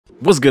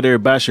What's good,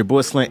 everybody? It's your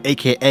boy Slant,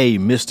 aka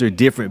Mr.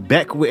 Different,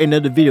 back with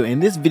another video.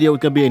 And this video is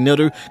gonna be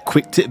another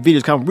quick tip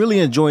video. I'm really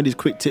enjoying these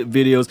quick tip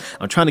videos.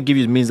 I'm trying to give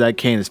you as many as I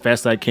can, as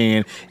fast as I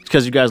can,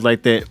 because you guys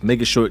like that.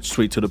 Make it short,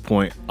 sweet, to the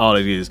point, all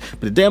it is.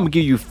 But today I'm gonna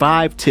give you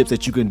 5 tips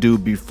that you can do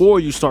before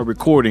you start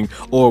recording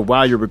or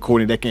while you're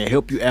recording that can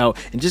help you out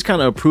and just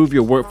kind of improve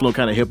your workflow,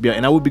 kind of help you out.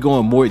 And I will be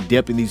going more in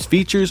depth in these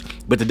features,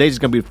 but today's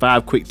just gonna be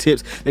 5 quick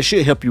tips that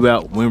should help you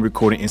out when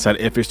recording inside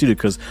the FL Studio,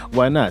 because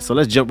why not? So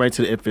let's jump right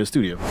to the FL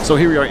Studio. So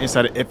here we are inside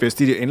the FL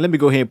Studio, and let me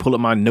go ahead and pull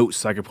up my notes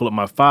so I can pull up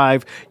my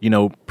 5,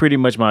 pretty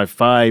much my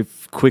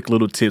 5 quick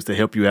little tips to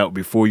help you out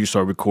before you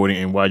start recording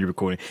and while you're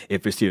recording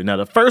FL Studio. Now,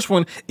 the first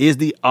one is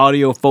the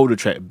audio folder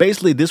track.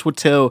 Basically, this will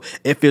tell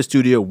FL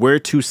Studio where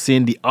to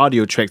send the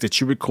audio tracks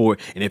that you record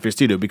in FL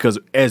Studio, because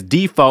as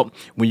default,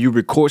 when you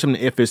record something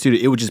in FL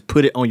Studio, it would just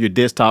put it on your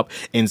desktop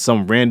in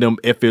some random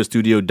FL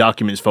Studio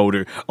documents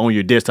folder on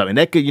your desktop, and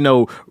that could,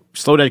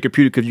 slow down your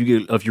computer,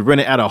 because if you're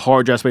running out of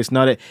hard drive space and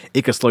all that,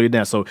 it can slow you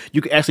down. So you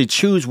can actually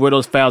choose where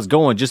those files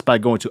go just by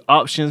going to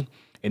options.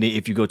 And then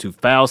if you go to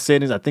file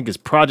settings, I think it's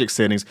project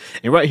settings,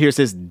 and right here it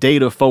says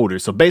data folder.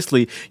 So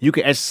basically you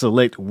can actually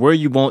select where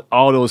you want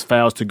all those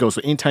files to go.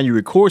 So anytime you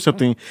record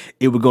something,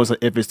 it will go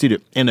inside FL Studio.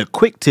 And a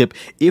quick tip,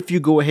 if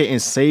you go ahead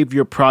and save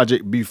your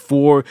project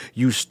before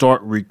you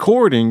start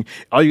recording,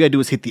 all you gotta do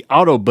is hit the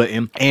auto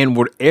button, and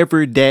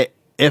whatever that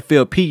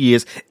FLP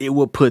is, it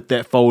will put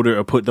that folder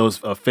or put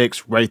those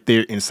effects right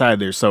there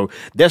inside there. So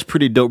that's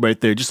pretty dope right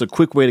there. Just a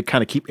quick way to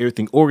kind of keep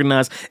everything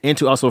organized and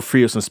to also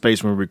free up some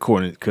space when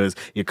recording, because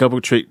a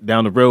couple trick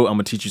down the road, I'm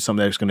gonna teach you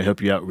something that's gonna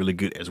help you out really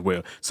good as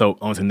well. So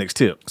on to the next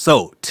tip.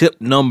 So tip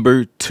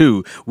number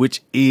 2,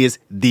 which is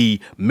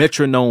the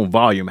metronome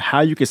volume,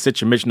 how you can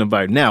set your metronome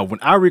volume. Now, when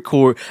I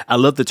record, I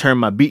love to turn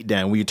my beat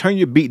down. When you turn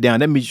your beat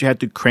down, that means you have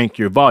to crank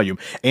your volume.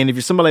 And if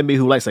you're somebody like me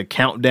who likes a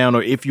countdown,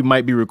 or if you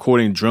might be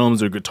recording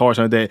drums or guitar,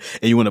 something like that,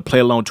 and you want to play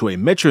along to a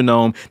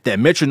metronome, that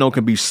metronome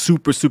can be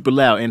super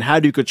loud. And how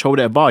do you control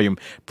that volume?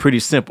 Pretty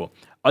simple.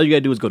 All you gotta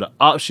do is go to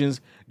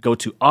options, go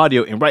to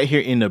audio, and right here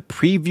in the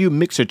preview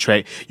mixer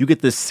track, you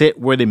get to set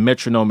where the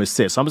metronome is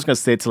set. So I'm just gonna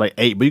set it to like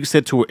 8, but you can set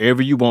it to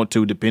wherever you want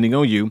to, depending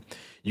on you.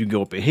 You can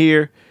go up in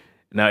here.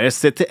 Now it's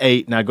set to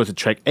 8. Now I go to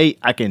track 8.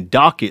 I can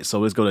dock it. So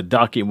let's go to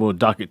dock it, and we'll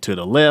dock it to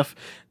the left,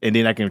 and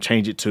then I can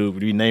change it to,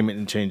 rename it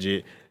and change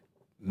it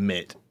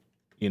met.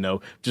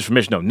 Just for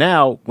metronome.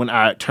 Now, when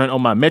I turn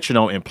on my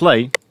metronome and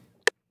play,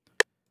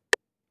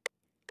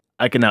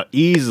 I can now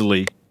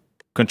easily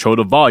control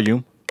the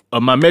volume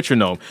of my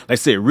metronome. Like I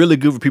said, really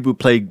good for people who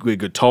play with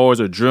guitars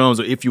or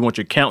drums, or if you want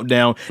your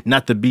countdown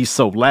not to be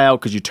so loud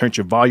because you turned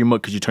your volume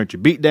up because you turned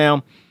your beat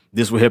down.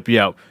 This will help you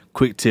out.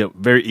 Quick tip,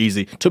 very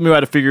easy. Took me a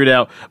while to figure it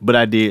out, but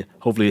I did.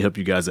 Hopefully it helped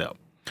you guys out.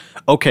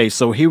 Okay,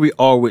 so here we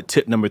are with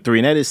tip number 3,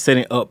 and that is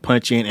setting up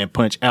punch in and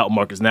punch out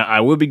markers. Now, I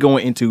will be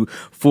going into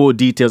full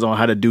details on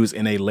how to do this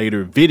in a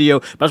later video,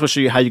 but I just want to show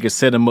you how you can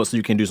set them up so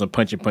you can do some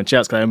punch in, punch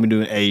outs, because I'm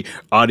doing a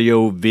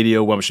audio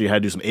video where I'm going to show you how to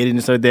do some editing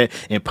and stuff like that.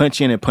 And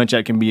punch in and punch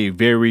out can be a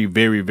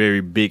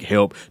very big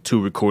help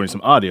to recording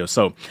some audio.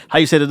 So how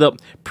you set it up?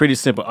 Pretty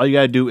simple. All you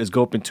got to do is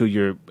go up into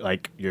your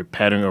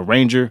pattern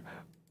arranger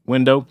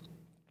window.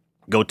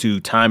 Go to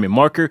time and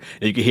marker,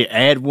 and you can hit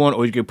add one,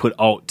 or you can put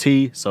Alt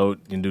T. So you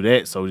can do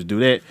that. So just do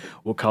that.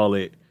 We'll call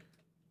it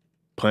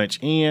punch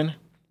in,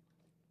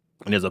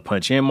 and there's a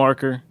punch in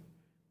marker.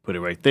 Put it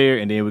right there,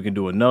 and then we can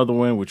do another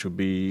one, which will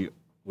be,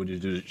 we'll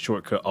just do the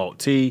shortcut Alt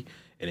T,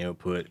 and then we'll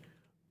put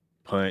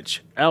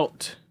punch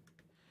out.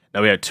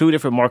 Now we have 2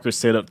 different markers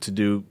set up to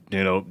do,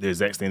 the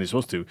exact thing they're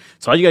supposed to.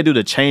 So all you gotta do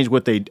to change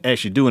what they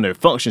actually do in their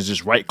functions,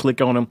 just right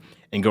click on them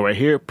and go right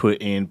here,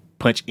 put in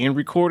punch in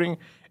recording.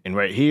 And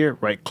right here,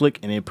 right click,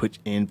 and then put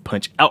in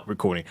punch out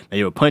recording. Now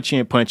you have a punch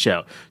in, punch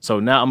out.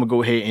 So now I'm gonna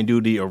go ahead and do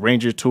the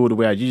arranger tool the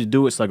way I usually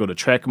do it. So I go to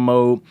track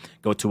mode,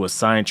 go to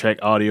assign track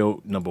audio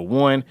number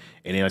 1,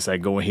 and then I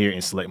go in here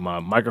and select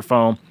my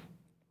microphone.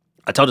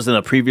 I taught this in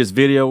a previous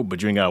video,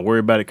 but you ain't gotta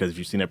worry about it, because if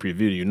you've seen that previous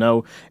video, you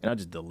know. And I'll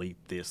just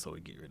delete this so we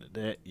get rid of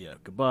that. Yeah,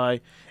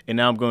 goodbye. And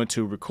now I'm going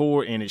to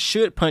record, and it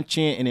should punch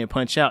in and then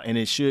punch out, and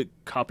it should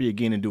copy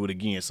again and do it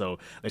again. So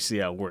let's see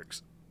how it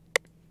works.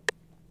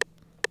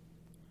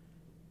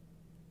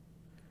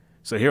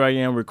 So here I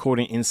am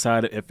recording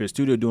inside of FL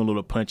Studio, doing a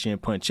little punch in,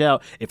 punch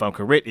out. If I'm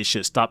correct, it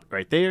should stop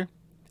right there,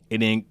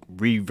 and then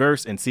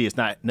reverse and see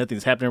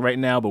nothing's happening right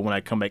now. But when I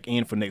come back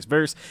in for the next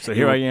verse, so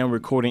here I am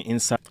recording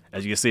inside.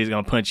 As you can see, it's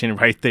gonna punch in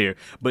right there.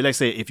 But like I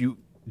said, if you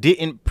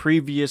didn't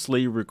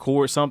previously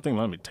record something,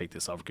 let me take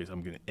this off because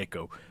I'm getting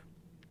echo.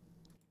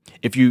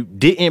 If you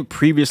didn't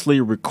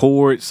previously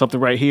record something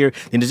right here,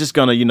 then it's just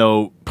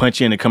gonna, punch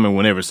in and come in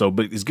whenever. So,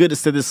 but it's good to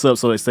set this up.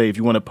 So let's say if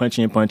you want to punch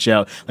in, punch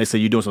out, let's say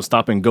you're doing some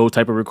stop and go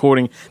type of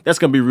recording, that's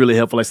gonna be really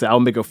helpful. Like I said, I'll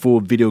make a full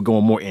video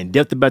going more in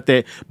depth about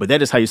that, but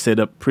that is how you set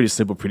up. Pretty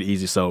simple, pretty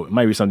easy. So it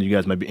might be something you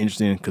guys might be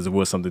interested in, because it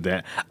was something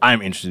that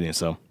I'm interested in.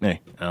 So,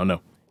 hey, I don't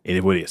know. It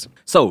is what it is.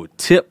 So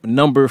tip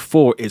number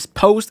 4 is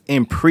post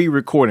and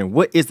pre-recording.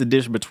 What is the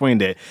difference between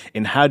that,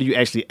 and how do you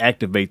actually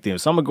activate them?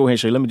 So I'm gonna go ahead and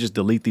show you. Let me just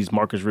delete these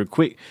markers real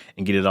quick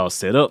and get it all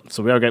set up.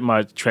 So we already got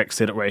my track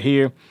set up right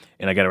here.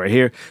 and I got it right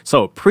here.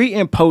 So pre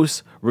and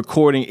post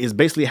recording is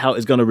basically how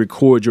it's going to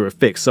record your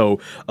effects. So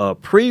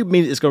pre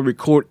means it's going to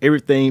record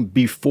everything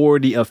before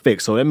the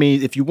effect. So that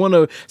means if you want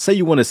to say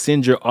you want to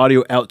send your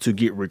audio out to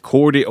get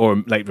recorded,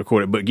 or like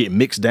recorded but get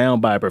mixed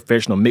down by a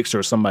professional mixer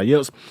or somebody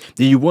else,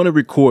 then you want to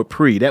record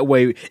pre. That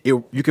way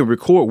you can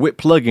record with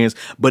plugins,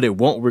 but it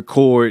won't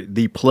record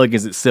the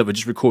plugins itself. It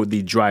just record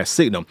the dry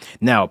signal.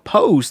 Now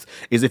post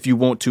is if you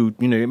want to,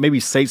 maybe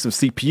save some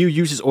CPU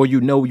uses, or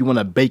you want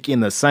to bake in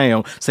the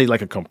sound, say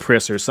like a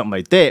compressor or something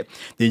like that,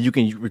 then you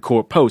can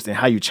record post. And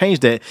how you change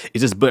that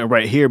is this button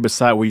right here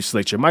beside where you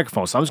select your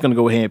microphone. So I'm just going to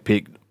go ahead and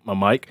pick my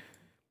mic.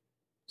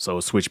 So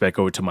switch back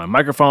over to my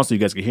microphone so you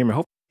guys can hear me.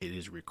 Hope it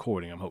is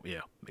recording. Make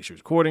sure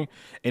it's recording.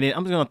 And then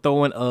I'm just going to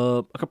throw in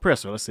a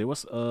compressor. Let's see,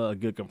 what's a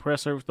good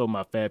compressor? Throw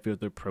my Fab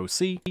Filter Pro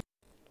C.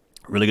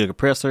 Really good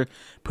compressor.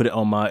 Put it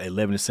on my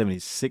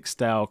 1176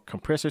 style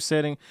compressor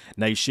setting.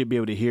 Now you should be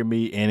able to hear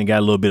me, and it got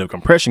a little bit of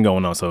compression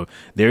going on. So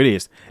there it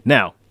is.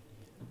 Now,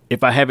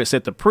 if I have it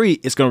set to pre,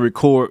 it's going to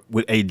record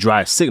with a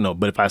dry signal.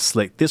 But if I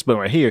select this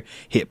button right here,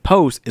 hit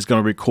post, it's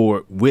going to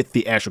record with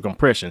the actual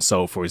compression.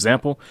 So for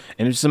example,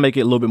 and just to make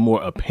it a little bit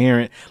more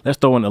apparent, let's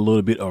throw in a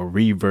little bit of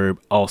reverb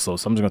also.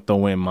 So I'm just going to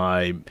throw in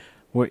my,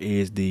 where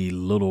is the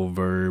little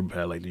verb?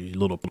 Like the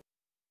little,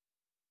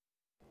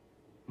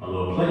 my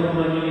little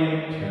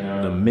plugin, turn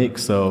on the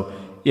mix. So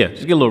yeah,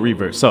 just get a little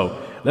reverb. So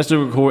let's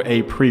just record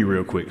a pre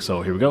real quick.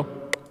 So here we go.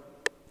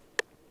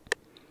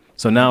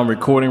 So now I'm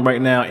recording right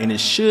now, and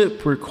it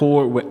should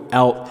record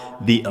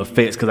without the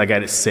effects because I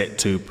got it set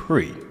to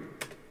pre.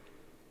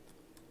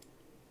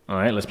 All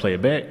right, let's play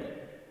it back.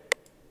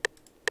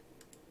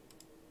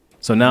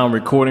 So now I'm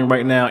recording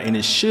right now, and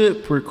it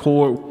should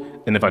record,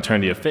 and if I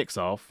turn the effects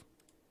off.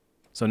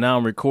 So now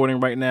I'm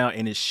recording right now,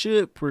 and it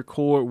should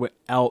record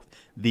without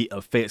the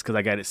effects because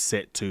I got it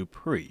set to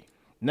pre.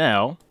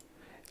 Now,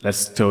 let's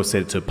still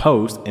set it to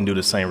post and do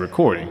the same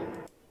recording.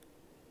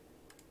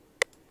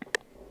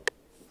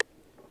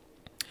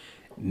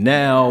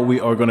 Now we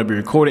are going to be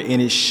recording, and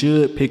it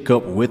should pick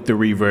up with the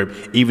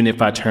reverb even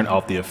if I turn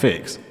off the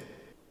effects.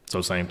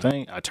 So same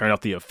thing, I turn off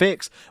the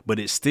effects, but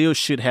it still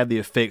should have the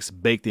effects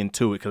baked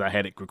into it because I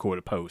had it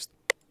recorded post.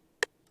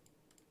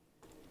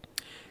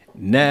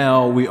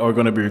 Now we are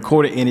going to be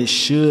recording, and it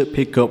should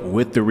pick up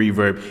with the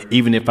reverb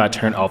even if I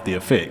turn off the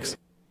effects.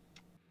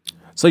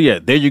 So yeah,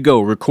 there you go.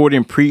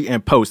 Recording pre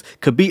and post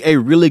could be a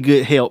really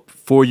good help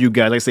for you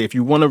guys. Like I say, if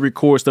you want to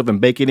record stuff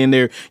and bake it in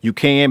there, you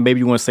can. Maybe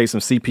you want to save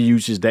some CPU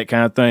usage, that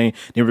kind of thing,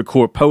 then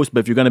record post.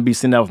 But if you're going to be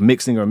sending out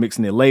mixing or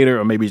mixing it later,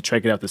 or maybe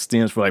track it out the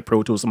stems for like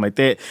Pro Tools, something like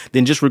that,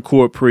 then just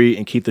record pre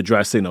and keep the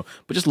dry signal.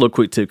 But just a little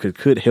quick tip because it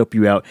could help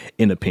you out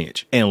in a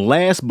pinch. And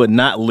last but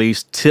not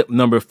least, tip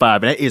number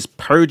 5, and that is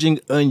purging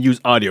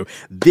unused audio.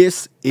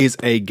 This is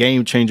a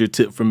game changer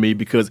tip for me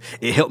because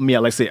it helped me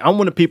out. Like I say, I'm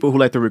one of the people who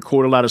like to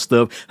record a lot of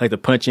stuff, like to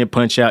punch in,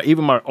 punch out,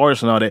 even my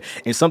artists and all that.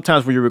 And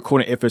sometimes when you're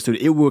recording FL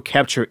Studio, it will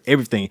capture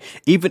everything.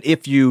 Even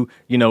if you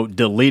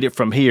delete it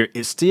from here,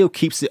 it still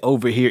keeps it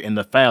over here in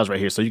the files right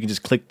here. So you can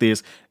just click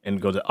this and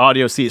go to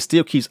audio. See, it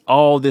still keeps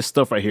all this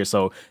stuff right here.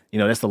 So,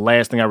 that's the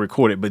last thing I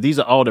recorded, but these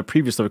are all the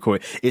previous stuff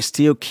recorded. It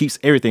still keeps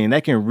everything, and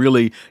that can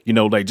really,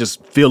 like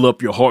just fill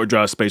up your hard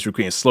drive space real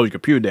quick and slow your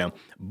computer down.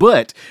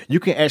 But you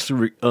can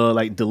actually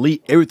like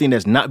delete everything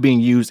that's not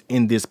being used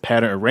in this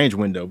pattern arrange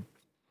window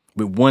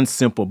with one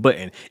simple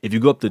button. If you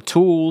go up to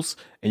tools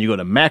and you go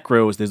to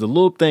macros, there's a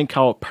little thing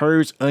called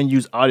purge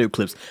unused audio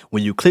clips.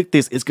 When you click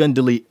this, it's going to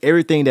delete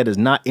everything that is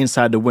not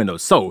inside the window.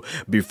 So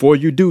before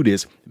you do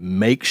this,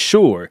 make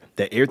sure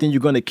that everything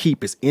you're going to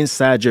keep is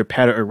inside your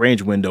pattern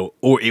arrange window,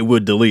 or it will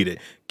delete it.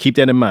 Keep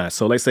that in mind.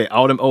 So let's say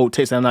all them old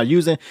texts I'm not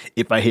using,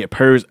 if I hit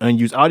purge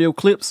unused audio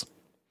clips,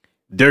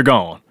 they're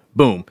gone.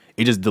 Boom.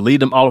 It just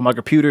deleted them all on my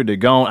computer. They're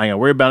gone. I ain't gonna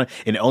worry about it.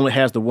 And it only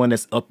has the one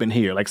that's up in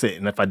here. Like I said,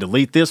 and if I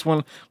delete this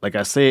one, like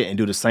I said, and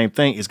do the same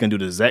thing, it's gonna do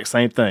the exact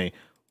same thing.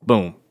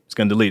 Boom. It's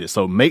gonna delete it.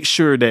 So make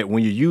sure that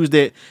when you use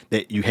that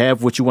you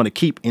have what you want to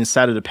keep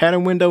inside of the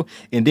pattern window,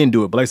 and then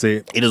do it. But like I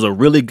said, it is a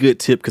really good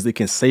tip because it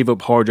can save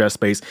up hard drive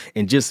space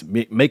and just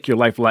make your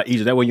life a lot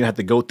easier. That way you don't have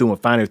to go through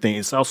and find everything.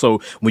 It's also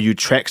when you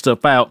track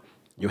stuff out,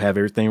 you'll have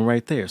everything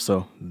right there.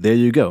 So there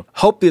you go.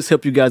 Hope this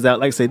helped you guys out.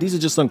 Like I said, these are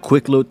just some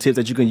quick little tips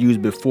that you can use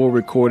before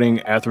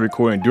recording, after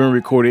recording, during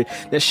recording,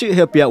 that should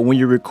help you out when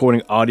you're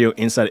recording audio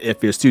inside of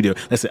FL Studio.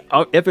 Like I said,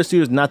 FL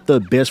Studio is not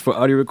the best for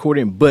audio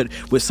recording, but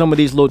with some of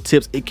these little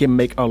tips, it can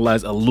make our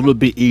lives a little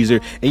bit easier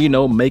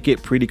and, make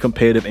it pretty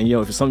competitive. And,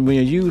 if it's something you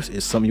want to use,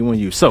 it's something you want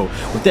to use. So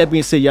with that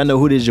being said, y'all know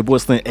who it is, your boy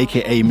Slim,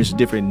 aka Mr.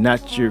 Different,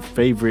 not your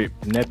favorite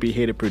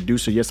nappy-headed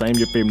producer. Yes, I am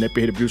your favorite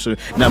nappy-headed producer,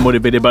 not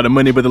motivated by the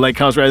money, but the like,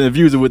 comments, and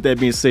views. And with that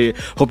being said,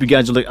 hope you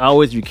guys enjoy. Like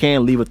always, if you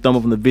can, leave a thumb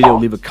up on the video,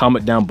 leave a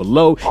comment down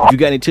below. If you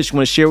got any tips you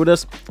want to share with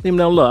us, leave them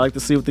down below. I like to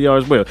see what they are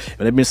as well. With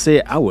that being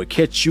said, I will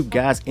catch you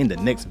guys in the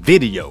next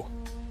video.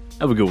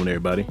 Have a good one,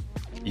 everybody.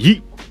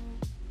 Yeet.